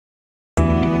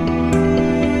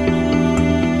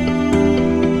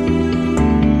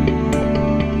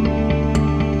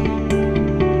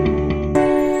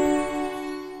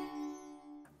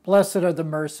Blessed are the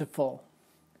merciful,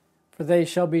 for they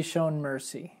shall be shown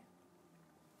mercy.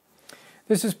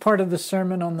 This is part of the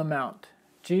Sermon on the Mount,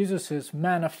 Jesus'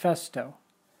 manifesto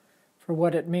for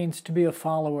what it means to be a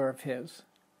follower of his.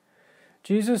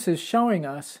 Jesus is showing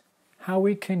us how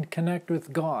we can connect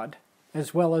with God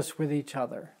as well as with each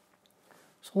other.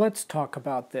 So let's talk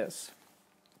about this.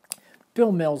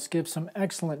 Bill Mills gives some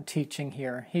excellent teaching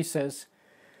here. He says,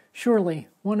 "Surely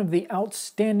one of the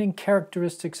outstanding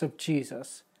characteristics of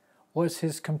Jesus was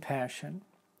his compassion.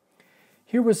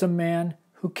 Here was a man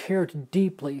who cared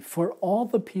deeply for all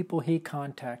the people he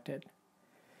contacted.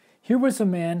 Here was a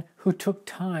man who took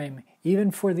time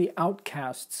even for the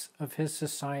outcasts of his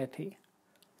society,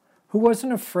 who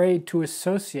wasn't afraid to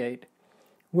associate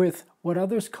with what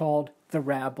others called the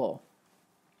rabble.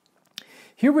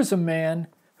 Here was a man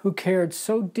who cared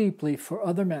so deeply for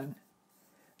other men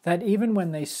that even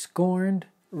when they scorned,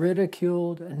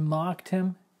 ridiculed, and mocked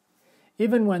him,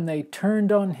 even when they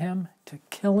turned on him to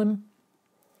kill him,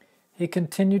 he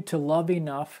continued to love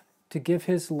enough to give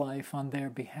his life on their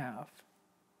behalf.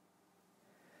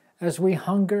 As we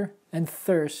hunger and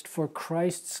thirst for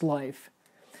Christ's life,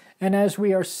 and as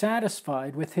we are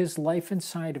satisfied with his life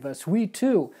inside of us, we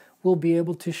too will be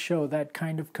able to show that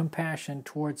kind of compassion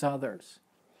towards others.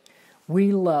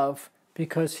 We love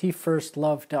because he first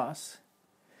loved us.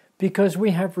 Because we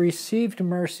have received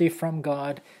mercy from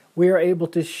God, we are able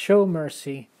to show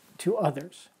mercy to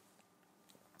others.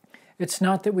 It's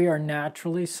not that we are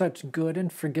naturally such good and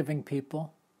forgiving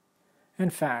people.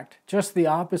 In fact, just the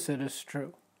opposite is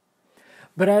true.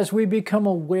 But as we become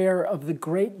aware of the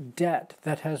great debt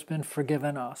that has been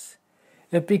forgiven us,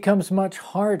 it becomes much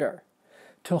harder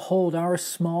to hold our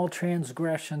small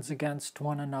transgressions against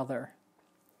one another.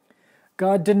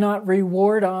 God did not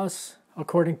reward us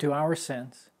according to our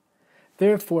sins.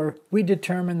 Therefore, we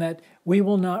determine that we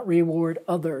will not reward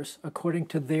others according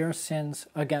to their sins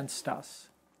against us.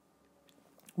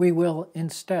 We will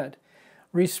instead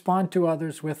respond to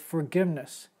others with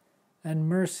forgiveness and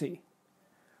mercy,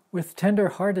 with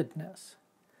tender-heartedness,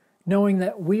 knowing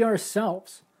that we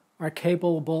ourselves are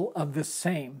capable of the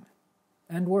same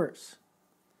and worse.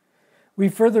 We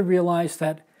further realize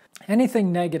that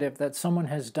anything negative that someone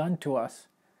has done to us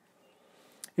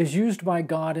is used by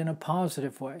God in a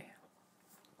positive way.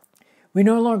 We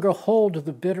no longer hold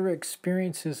the bitter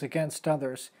experiences against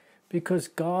others because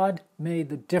God made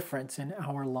the difference in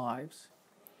our lives.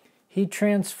 He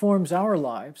transforms our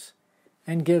lives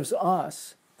and gives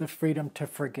us the freedom to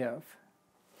forgive.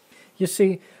 You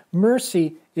see,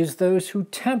 mercy is those who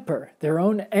temper their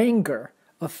own anger,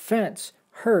 offense,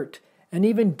 hurt, and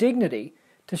even dignity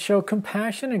to show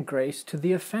compassion and grace to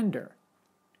the offender.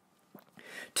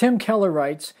 Tim Keller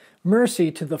writes,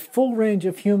 "Mercy to the full range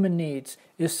of human needs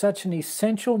is such an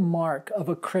essential mark of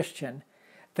a Christian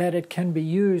that it can be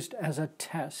used as a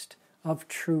test of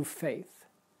true faith."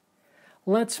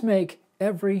 Let's make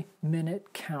every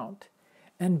minute count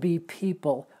and be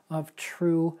people of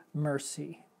true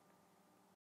mercy.